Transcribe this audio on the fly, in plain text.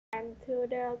went to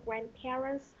the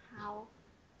grandparents' house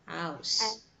and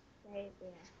House. stayed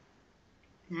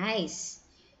there. Nice.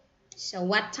 So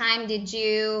what time did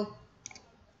you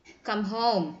come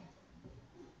home?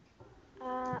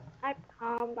 I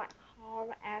come back home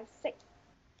at 6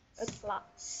 o'clock.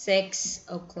 6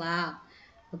 o'clock.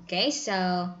 Okay,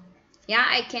 so yeah,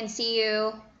 I can see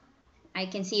you. I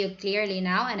can see you clearly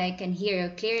now and I can hear you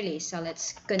clearly. So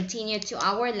let's continue to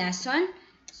our lesson.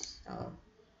 So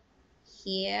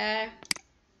here,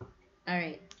 all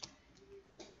right.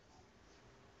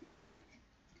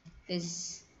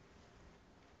 This,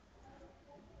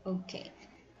 okay.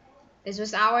 This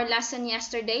was our lesson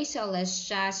yesterday, so let's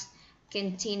just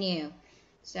continue.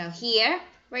 So here,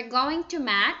 we're going to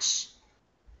match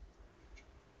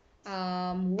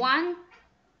 1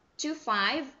 to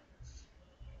 5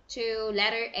 to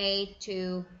letter A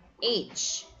to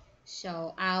H.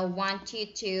 So I want you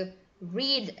to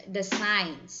read the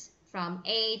signs from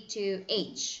A to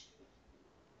H.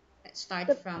 Let's start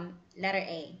The, from letter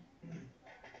A.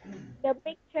 the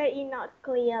picture is not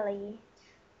clearly.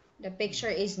 The picture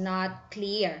is not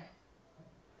clear.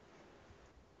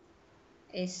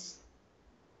 Is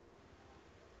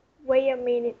Wait a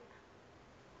minute.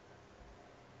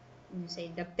 you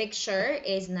say the picture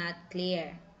is not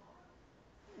clear.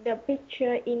 The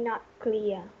picture is not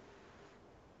clear.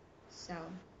 So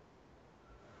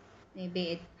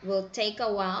maybe it will take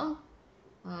a while.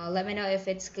 Let me know if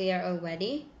it's clear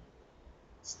already.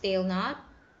 Still not?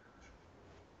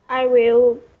 I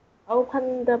will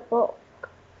open the book.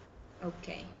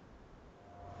 Okay.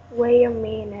 Wait a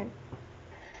minute.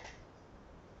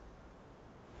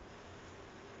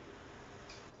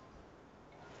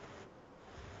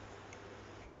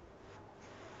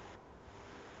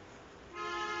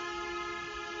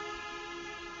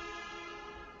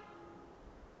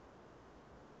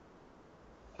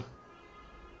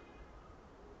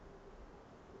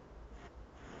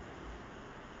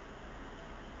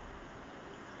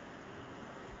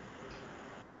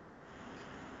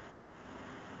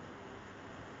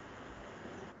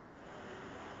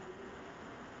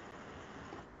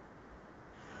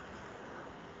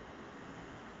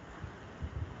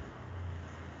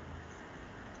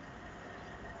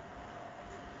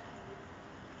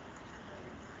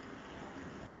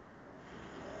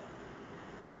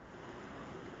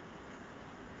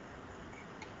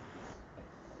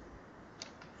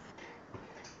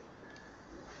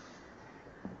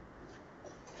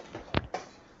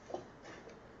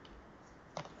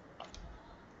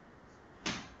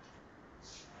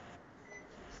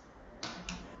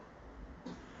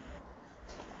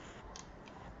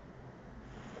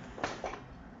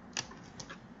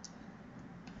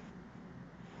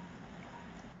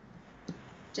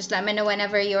 Just let me know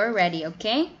whenever you're ready,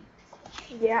 okay?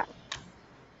 Yeah.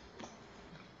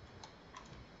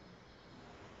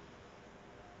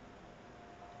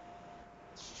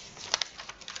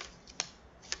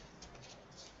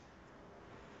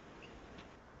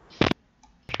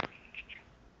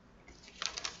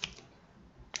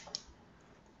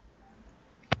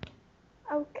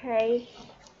 Okay.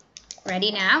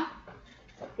 Ready now?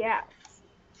 Yeah.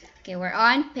 Okay, we're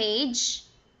on page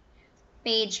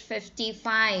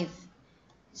 55.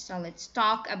 So let's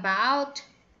talk about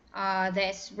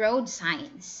this road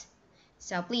signs.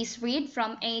 So please read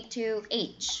from A to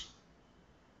H.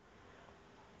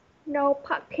 No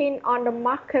parking on the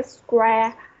market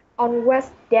square on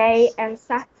Wednesday and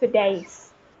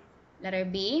Saturdays. Letter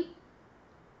B.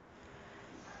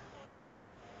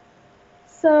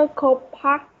 Circle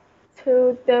Park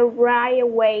to the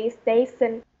railway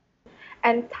station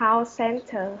and town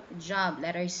center. Good job.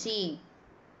 Letter C.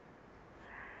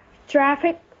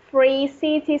 Traffic-free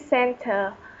city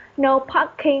center. No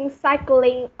parking,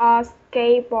 cycling or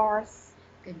skateboards.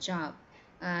 Good job.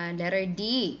 Letter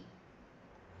D.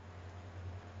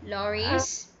 Uh,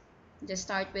 Lorries. Just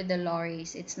start with the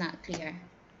lorries. It's not clear.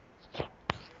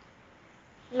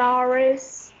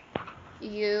 Lorries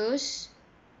Use.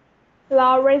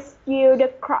 use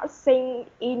the crossing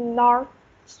in North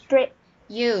Street.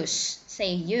 Use.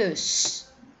 Say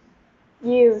use.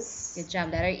 Use. Good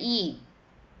job. Letter E.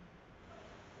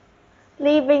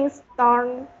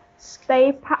 Livingston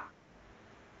State Park.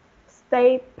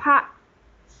 State Park.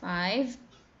 5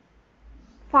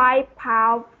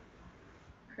 £5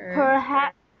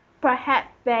 per. per head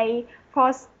day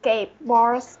for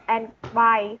skateboards and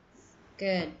bikes.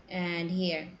 Good. And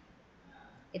here.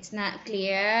 It's not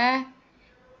clear.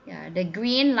 Yeah, the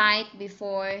green light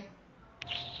before.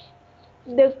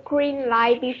 The green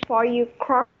light before you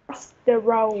cross the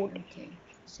road. Okay.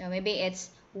 So maybe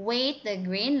it's wait the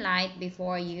green light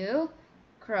before you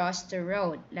cross the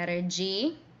road. Letter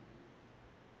G.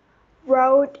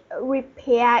 Road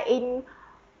repair in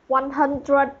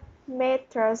 100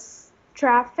 meters.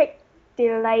 Traffic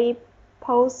delay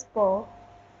possible.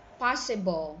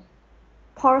 Possible.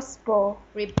 Possible.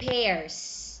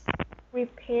 Repairs.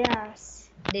 Repairs.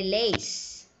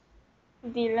 Delays.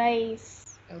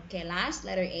 Delays. Okay, last,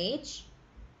 letter H.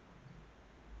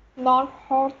 Not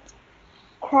hot.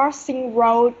 Crossing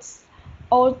roads.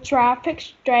 All traffic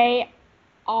straight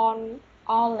on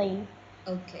only.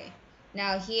 Okay.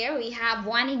 Now here we have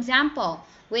one example,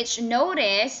 which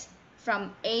notice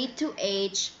from A to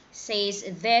H says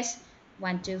this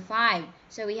 1 to 5.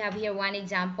 So we have here one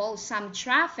example. Some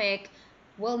traffic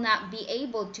will not be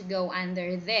able to go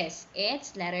under this.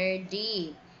 It's letter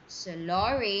D. So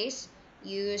lorries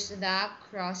use the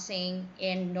crossing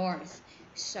in north.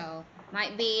 So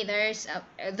might be there's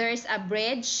a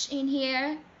bridge in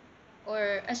here,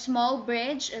 or a small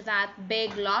bridge that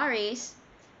big lorries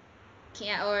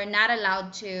can or not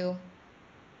allowed to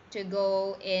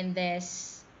go in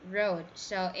this road.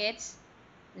 So it's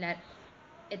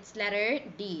letter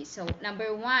D. So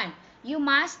number 1, you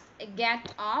must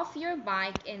get off your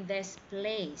bike in this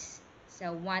place.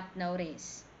 So what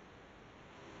notice?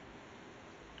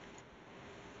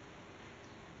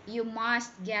 You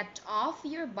must get off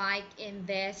your bike in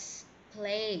this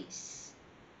place.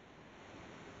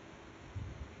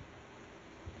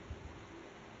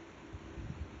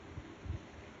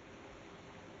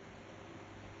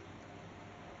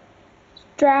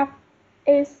 Draft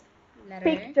is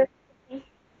Letter C.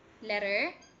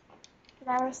 letter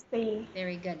Letter C.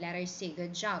 Very good. Letter C.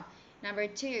 Good job. Number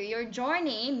 2, your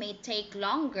journey may take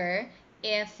longer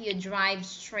if you drive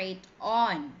straight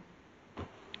on.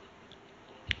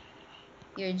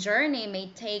 Your journey may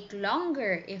take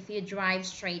longer if you drive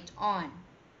straight on.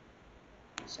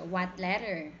 So what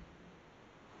letter?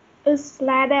 It's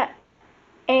letter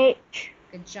H.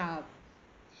 Good job.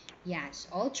 Yes,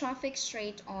 all traffic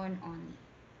straight on only.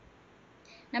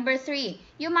 Number 3,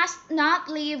 you must not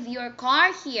leave your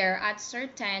car here at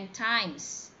certain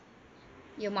times.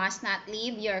 You must not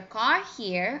leave your car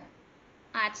here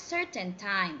at certain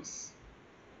times.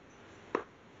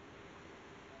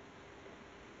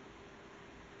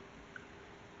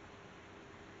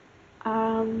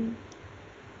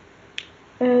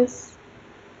 Is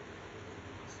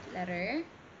Letter.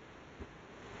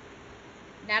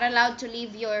 Not allowed to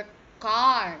leave your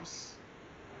cars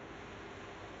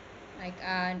like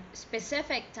a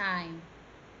specific time,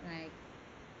 like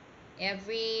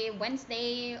every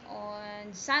Wednesday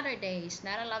on Saturdays.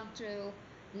 Not allowed to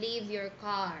leave your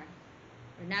car,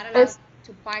 or not allowed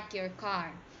to park your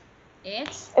car.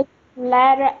 It's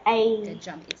letter A. good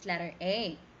job. It's letter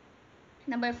A.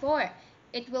 Number 4,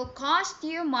 it will cost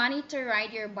you money to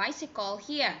ride your bicycle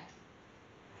here.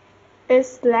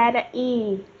 It's letter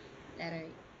E. Letter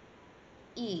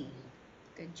E.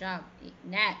 Good job.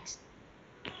 Next.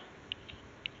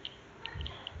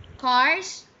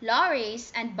 Cars,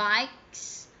 lorries, and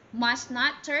bikes must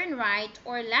not turn right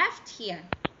or left here.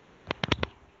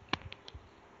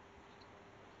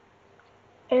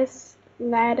 It's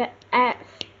letter F.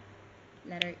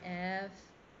 Letter F.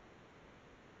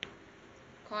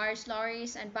 Cars,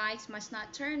 lorries, and bikes must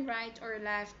not turn right or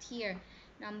left here.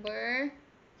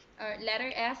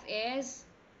 Letter F is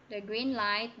the green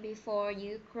light before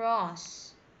you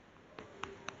cross.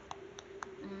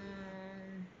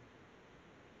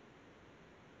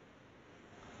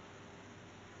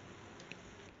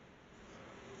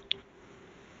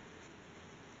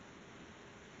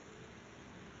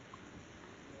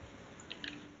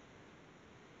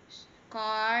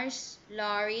 Cars,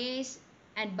 lorries,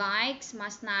 and bikes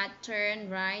must not turn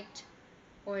right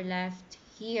or left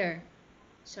here.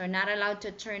 So not allowed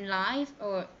to turn left,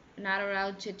 or not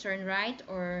allowed to turn right,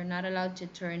 or not allowed to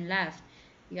turn left.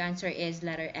 Your answer is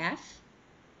letter F.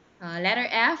 Letter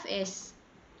F is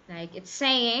like it's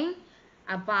saying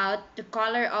about the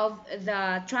color of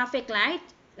the traffic light.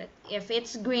 That if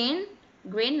it's green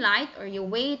light, or you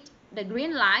wait the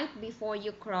green light before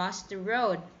you cross the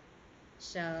road.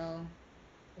 So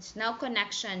there's no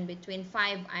connection between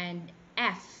 5 and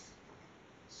F.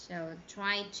 So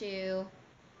try to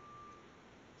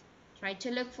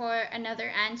look for another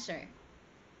answer.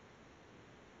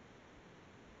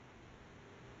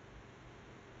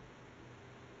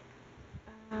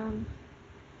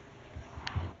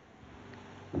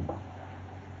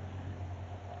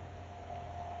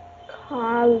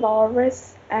 Car,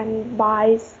 lorries, and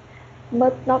bikes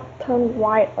must not turn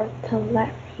right or turn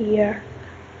left here.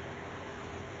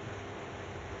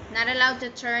 Not allowed to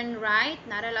turn right,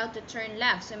 not allowed to turn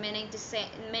left. So meaning to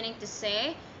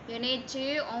say you need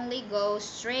to only go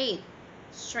straight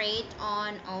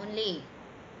on only.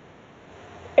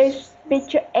 It's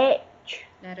picture H.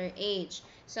 Letter H.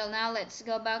 So now let's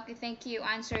go back. I think you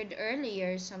answered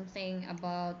earlier something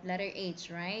about letter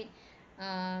H, right?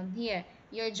 Here,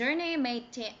 your journey may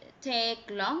take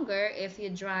longer if you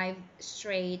drive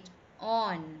straight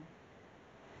on.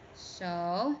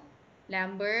 So,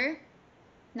 number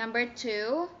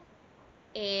 2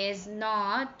 is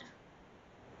not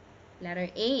letter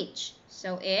H.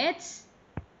 So it's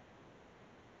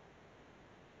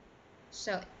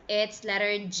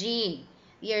letter G.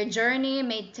 Your journey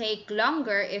may take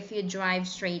longer if you drive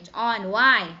straight on.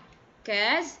 Why?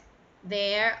 Because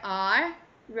there are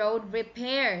road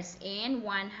repairs in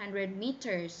 100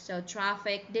 meters, so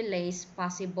traffic delays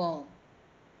possible.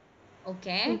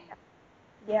 Okay?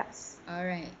 Yes. All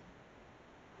right.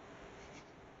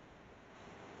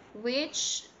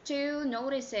 Which two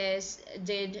notices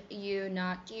did you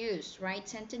not use? Write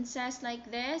sentences like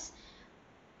this,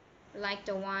 like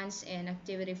the ones in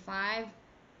activity 5,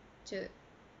 to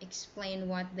explain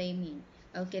what they mean.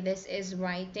 Okay, this is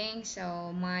writing,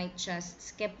 so might just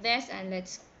skip this and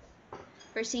let's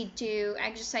proceed to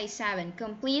exercise 7.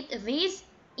 Complete these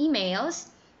emails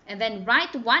and then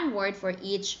write one word for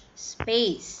each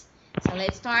space. So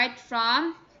let's start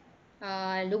from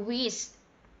Louise'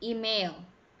 email.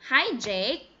 Hi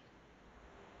Jake,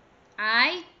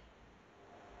 I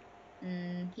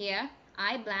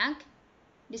blank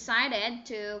decided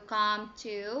to come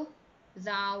to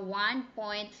the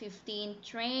 1:15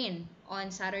 train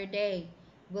on Saturday.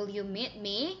 Will you meet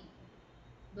me?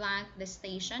 Blank the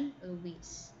station,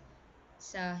 Louise.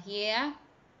 So here,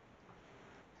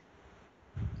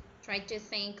 try to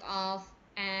think of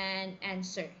an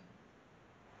answer.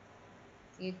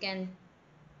 You can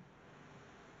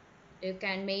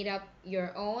make up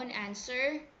your own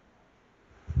answer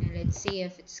and let's see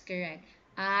if it's correct.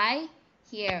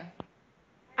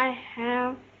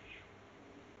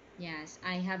 Yes,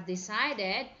 I have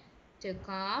decided to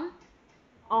come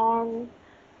On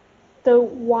the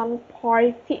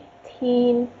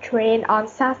 1:15 train on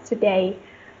Saturday.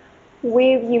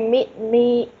 Will you meet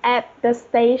me at the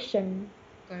station?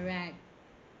 Correct.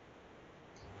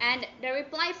 And the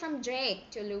reply from Jake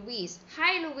to Louise.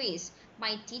 Hi Louise,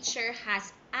 my teacher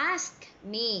has asked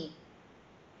me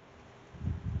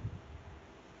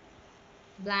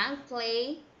blank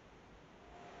play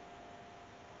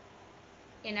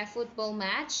in a football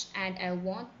match and I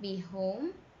won't be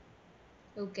home.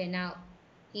 Okay, now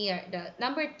here, the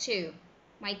number 2.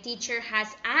 My teacher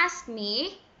has asked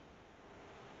me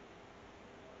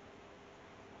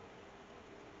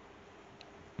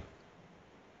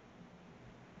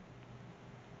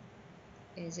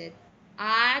is it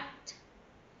at,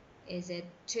 is it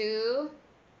to,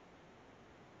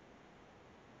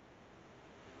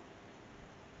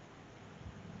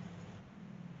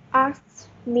 Asked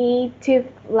me to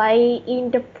play in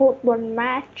the football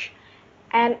match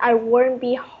and I won't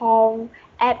be home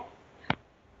at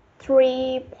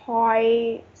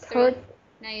 3:30.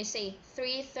 now you say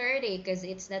 3:30 because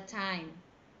it's the time.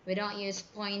 We don't use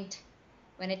point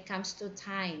when it comes to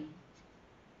time.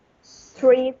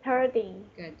 3:30.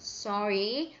 Good.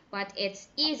 Sorry, but it's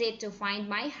easy to find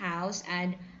my house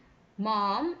and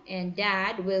mom and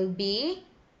dad will be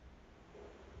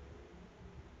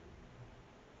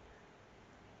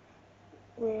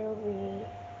Will be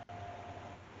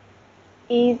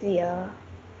easier.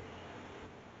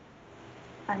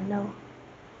 I know.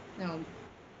 no.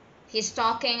 He's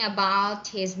talking about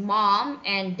his mom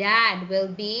and dad will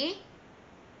be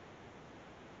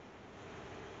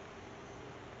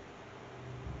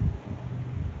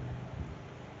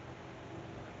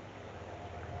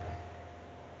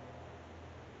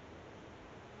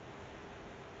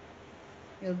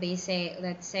say,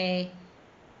 let's say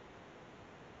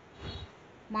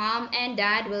mom and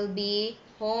dad will be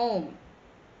home.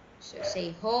 So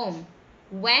say home.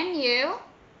 When you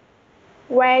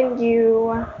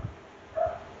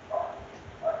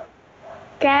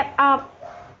get up.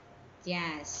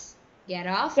 yes, get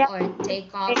off Get or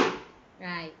take off.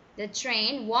 Right. The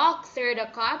train, walk through the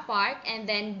car park and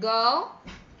then go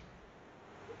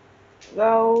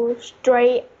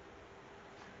straight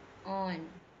on.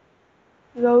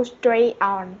 Go straight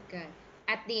on. Good.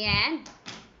 At the end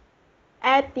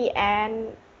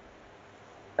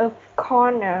Of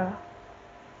corner.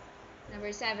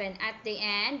 Number 7, at the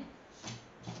end,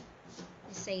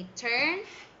 you say turn.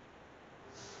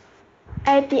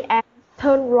 At the end,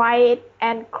 turn right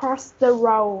and cross the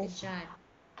road. Good job.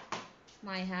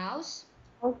 My house.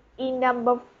 In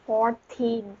number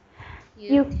 14.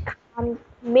 You can't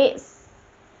miss.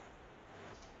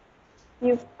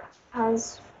 You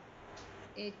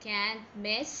can't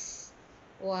miss.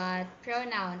 What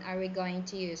pronoun are we going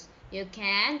to use? You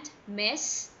can't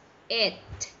miss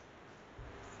it.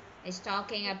 It's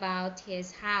talking about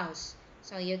his house.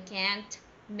 So you can't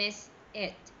miss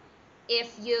it.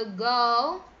 If you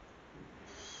go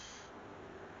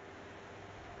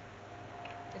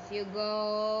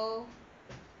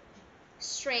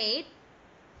straight,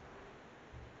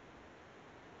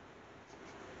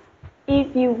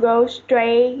 If you go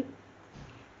straight,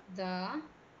 the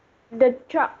the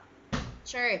church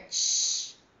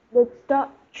church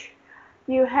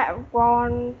you have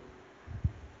gone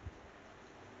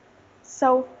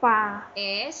so far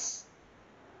is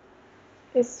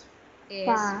is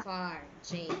far. far.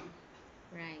 J.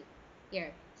 Right.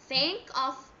 Here. Think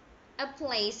of a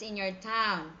place in your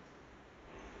town.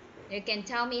 You can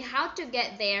tell me how to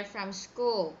get there from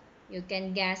school. You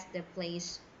can guess the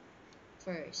place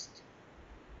first.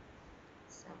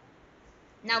 So,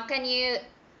 now can you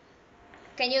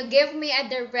give me a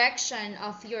direction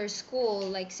of your school?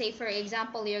 Like say for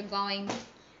example you're going,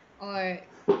 or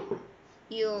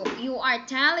you are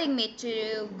telling me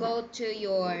to go to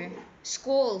your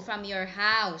school from your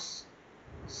house.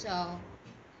 So,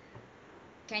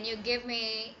 can you give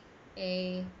me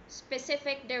a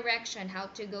specific direction how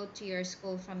to go to your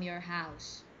school from your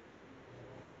house?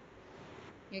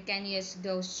 You can use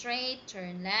go straight,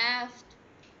 turn left,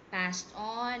 passed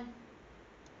on.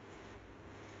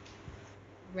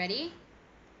 Ready?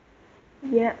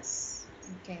 Yes.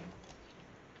 Okay.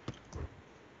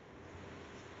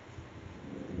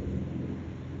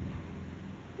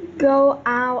 Go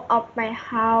out of my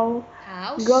house.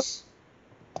 Go House.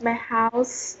 my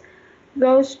house.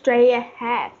 Go straight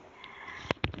ahead.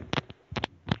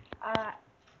 Uh,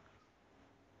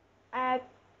 at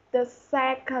the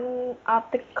second of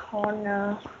the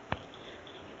corner,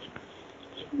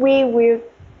 we will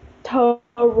turn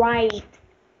right.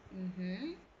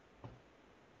 Mm-hmm.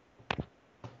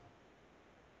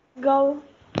 Go.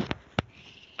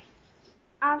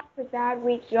 After that,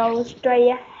 we go straight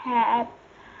ahead,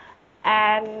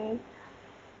 and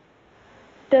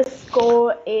the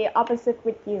school is opposite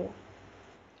with you.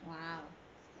 Wow.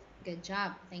 Good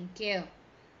job. Thank you.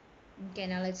 Okay,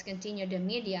 now let's continue the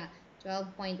media.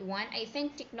 12.1. I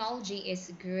think technology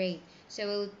is great.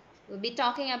 So we'll be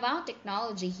talking about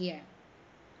technology here.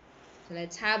 So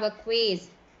let's have a quiz.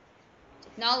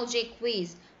 Technology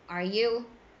quiz. Are you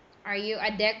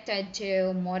addicted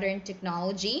to modern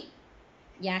technology?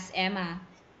 Yes, Emma.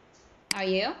 Are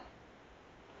you?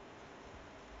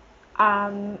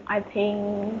 I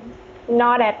think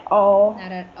not at all.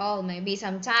 Not at all. Maybe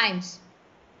sometimes.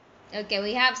 Okay,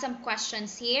 we have some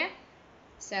questions here.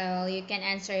 So you can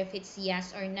answer if it's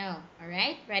yes or no.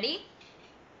 Alright, ready?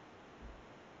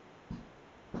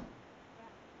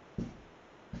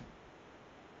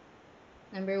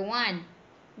 Number 1.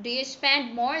 Do you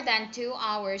spend more than 2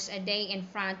 hours a day in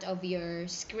front of your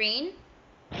screen?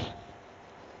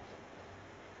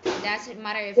 It doesn't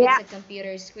matter if it's Yeah. a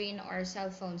computer screen or a cell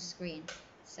phone screen.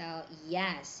 So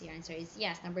yes, your answer is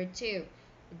yes. Number 2.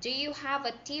 Do you have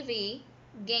a TV,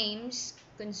 games,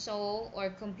 console, or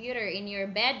computer in your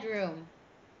bedroom?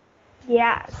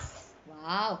 Yes.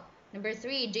 Wow. Number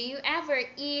 3. Do you ever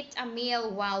eat a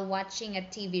meal while watching a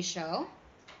TV show?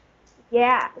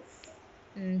 Yes.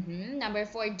 Number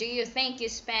 4. Do you think you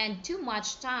spend too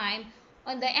much time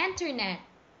on the internet?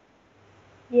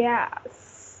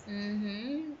 Yes.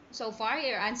 So far,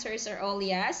 your answers are all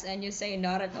yes, and you say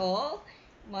not at all.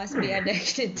 Must be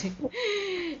addicted to.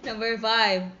 Number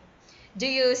 5. Do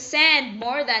you send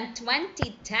more than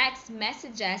 20 text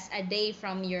messages a day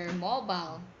from your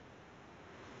mobile?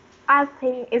 I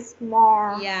think it's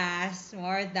more. Yes,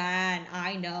 more than.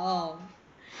 I know.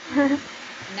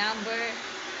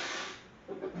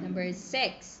 Number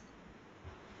 6.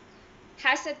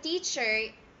 Has a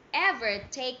teacher ever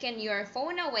taken your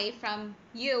phone away from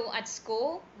you at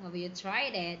school? Have you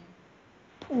tried it?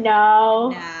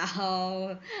 No.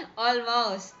 No.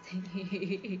 Almost.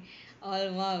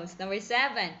 Almost. Number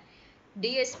 7. Do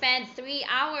you spend 3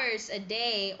 hours a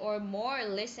day or more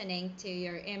listening to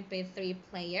your MP3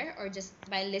 player or just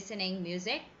by listening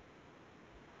music?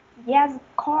 Yes,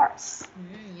 of course.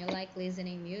 You like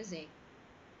listening music.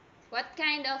 What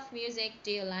kind of music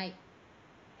do you like?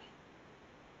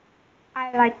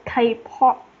 I like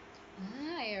K-pop.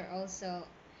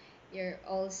 You're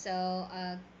also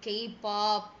a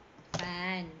K-pop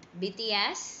fan.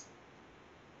 BTS?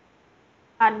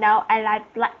 No, I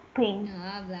like Blackpink.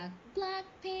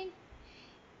 Blackpink.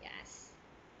 Yes.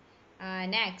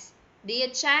 Next, do you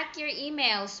check your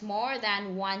emails more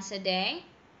than once a day?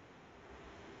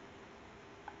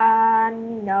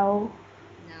 No.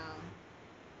 No,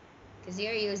 because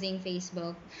you're using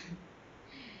Facebook.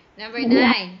 Number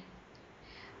Yeah. 9,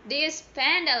 Do you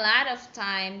spend a lot of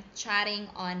time chatting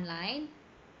online?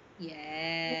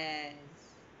 Yes.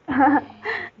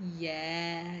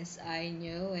 Yes, I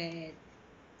knew it.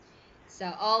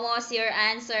 So almost your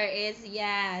answer is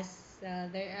yes. So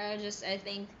there are just, I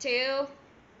think, two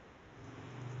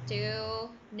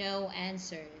no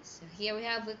answers. So here we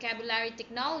have vocabulary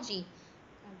technology.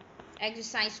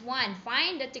 Exercise 1.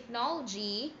 Find the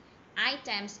technology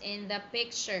items in the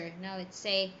picture. Now let's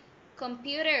say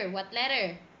computer. What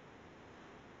letter?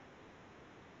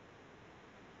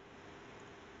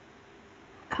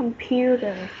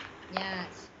 Computer.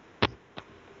 Yes.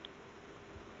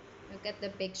 Look at the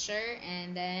picture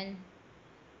and then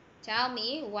tell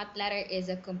me what letter is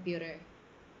a computer.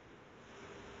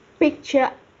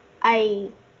 Picture A.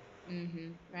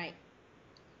 Right.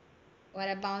 What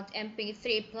about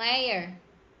MP3 player?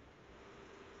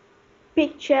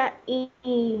 Picture E.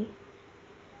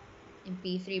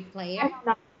 MP3 player?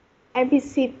 No.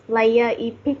 MPC player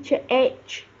is picture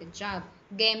H. Good job.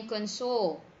 Game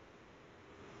console?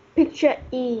 Picture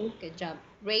E. Good job.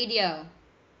 Radio?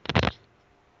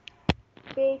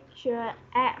 Picture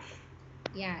F.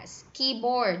 Yes.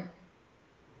 Keyboard?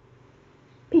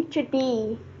 Picture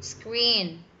D.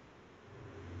 Screen?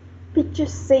 Picture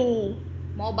C.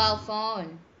 Mobile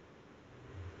phone?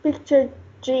 Picture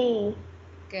G.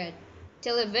 Good.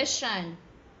 Television?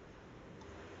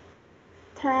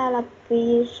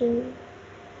 Television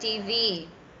TV?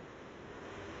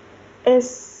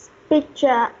 is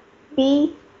picture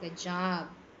B. Good job.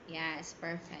 Yes,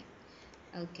 perfect.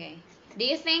 Okay. Do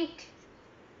you think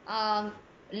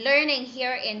learning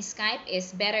here in Skype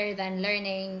is better than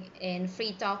learning in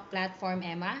free talk platform,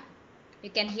 Emma? You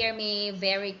can hear me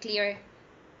very clearly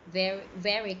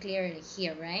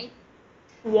here, right?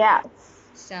 Yes.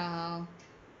 So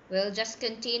we'll just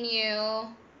continue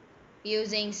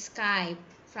using Skype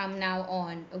from now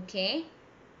on, okay?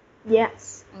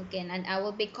 Yes. Okay, and I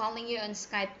will be calling you on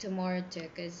Skype tomorrow too,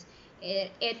 because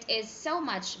it is so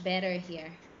much better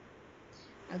here.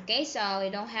 Okay, so we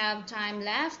don't have time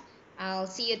left. I'll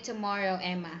see you tomorrow,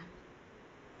 Emma.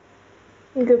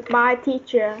 Goodbye,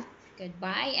 teacher.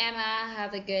 Goodbye, Emma.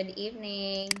 Have a good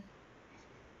evening.